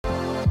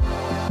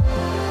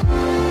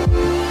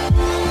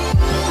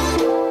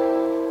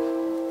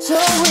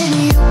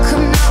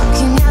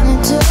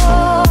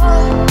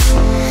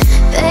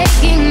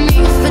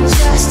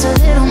just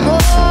a little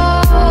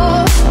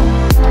more.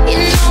 You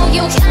know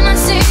you cannot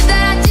say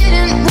that I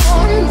didn't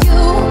warn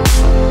you.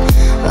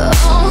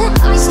 Oh,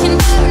 ice can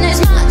burn as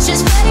much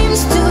as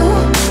flames do.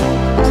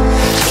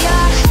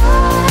 Your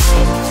heart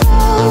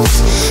froze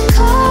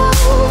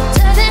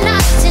colder than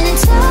ice in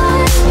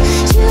time.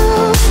 You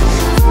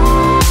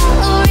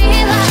won't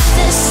realize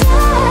the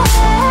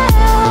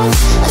sound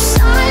of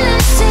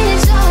silence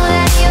is all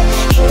that you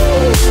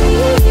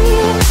hear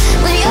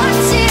when your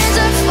tears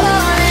are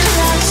falling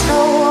like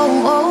snow.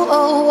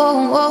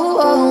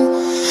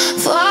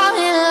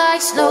 Falling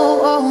like snow.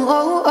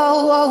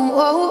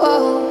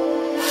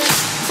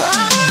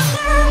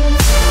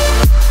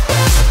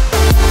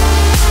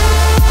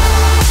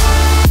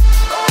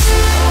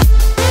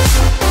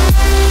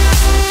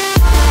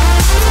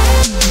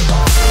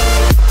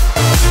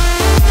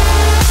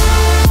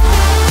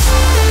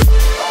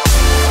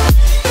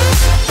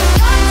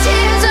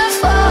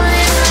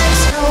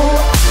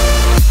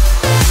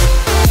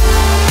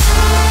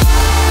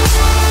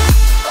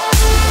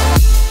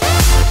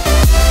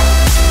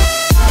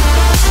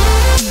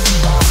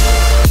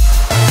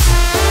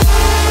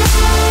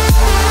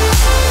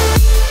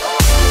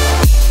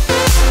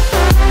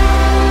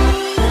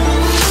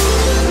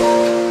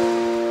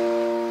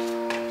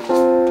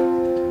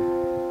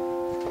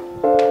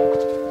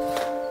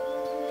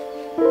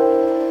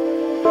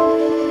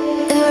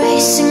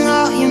 Erasing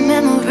all your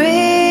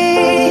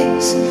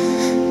memories,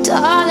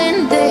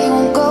 darling, they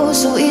won't go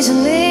so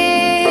easily.